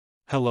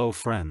Hello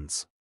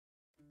friends.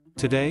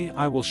 Today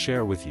I will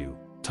share with you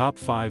top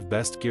 5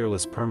 best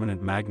gearless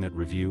permanent magnet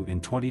review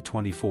in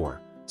 2024,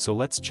 so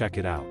let's check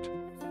it out.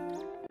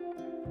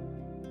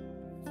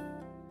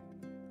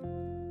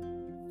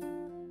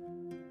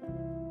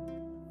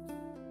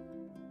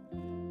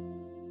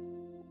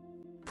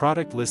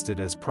 Product listed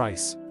as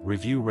price,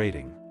 review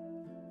rating.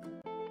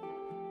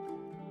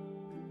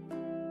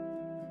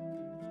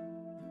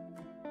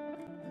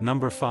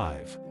 Number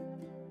 5.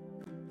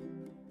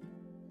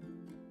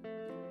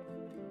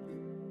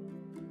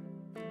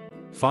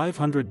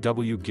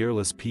 $500W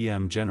Gearless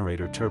PM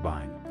Generator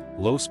Turbine,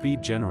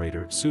 low-speed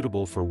generator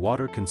suitable for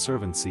water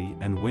conservancy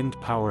and wind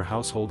power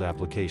household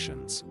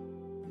applications.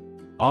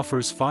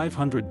 Offers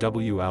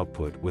 500W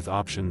output with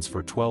options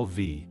for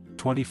 12V,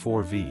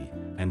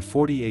 24V, and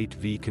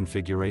 48V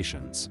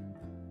configurations.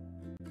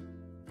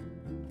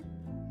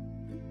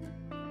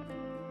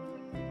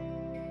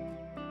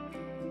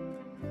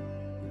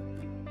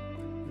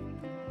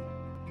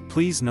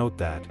 Please note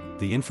that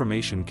the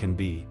information can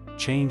be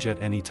changed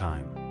at any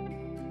time.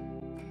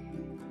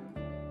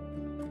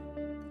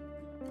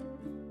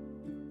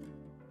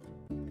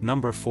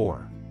 Number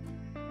 4.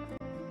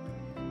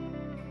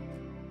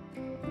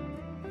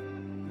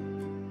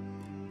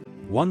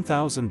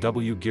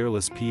 $1,000W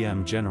Gearless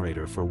PM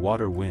Generator for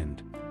Water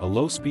Wind, a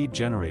low-speed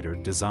generator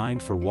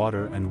designed for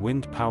water and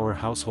wind power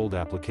household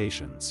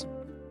applications.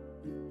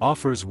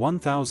 Offers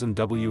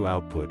 1,000W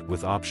output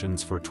with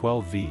options for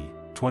 12V,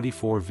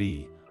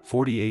 24V,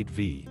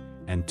 48V,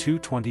 and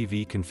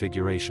 220V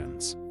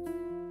configurations.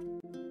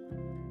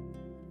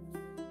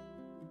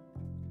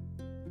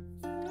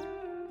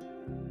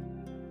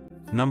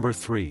 Number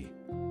 3.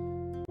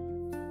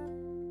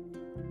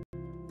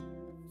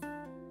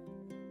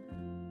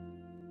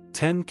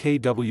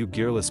 $10kW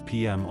Gearless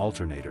PM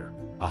Alternator,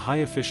 a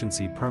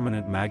high-efficiency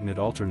permanent magnet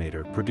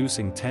alternator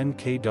producing 10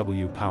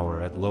 kW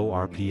power at low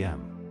RPM.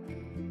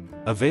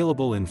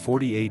 Available in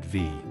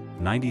 48V,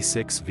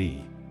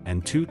 96V,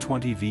 and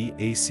 220V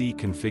AC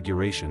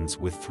configurations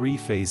with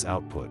 3-phase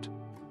output.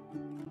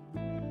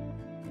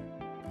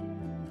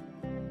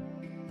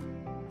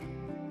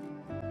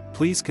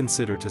 Please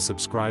consider to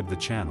subscribe the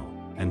channel,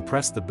 and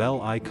press the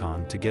bell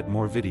icon to get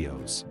more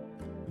videos.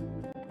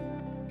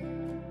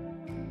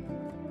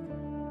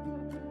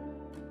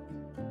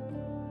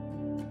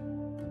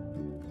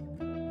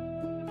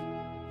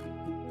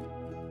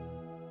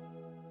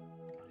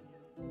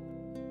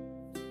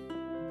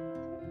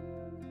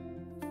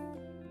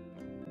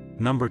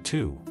 Number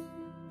 2.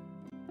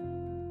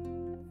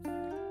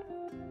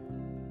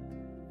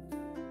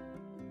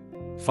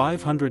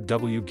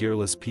 $500W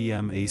Gearless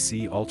PM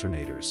AC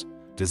Alternators,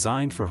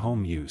 designed for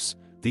home use.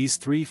 These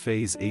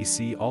 3-phase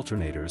AC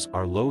alternators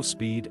are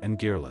low-speed and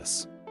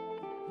gearless.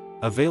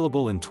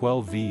 Available in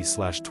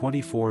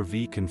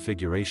 12V/24V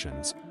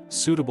configurations,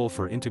 suitable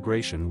for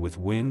integration with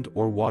wind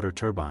or water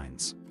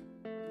turbines.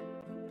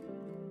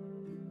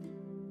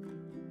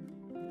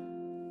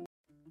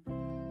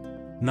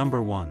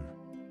 Number 1.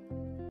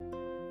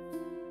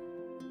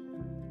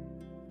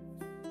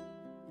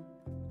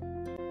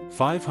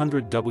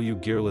 $500W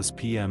Gearless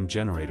PM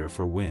Generator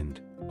for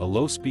Wind, a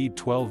low-speed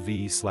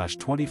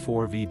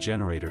 12V/24V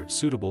generator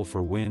suitable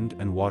for wind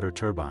and water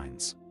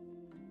turbines.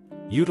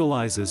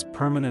 Utilizes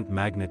permanent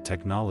magnet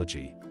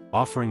technology,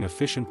 offering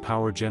efficient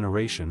power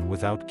generation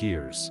without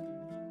gears.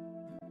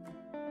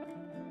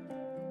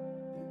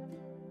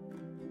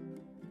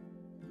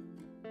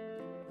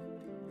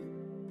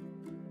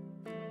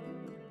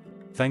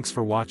 Thanks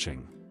for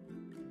watching.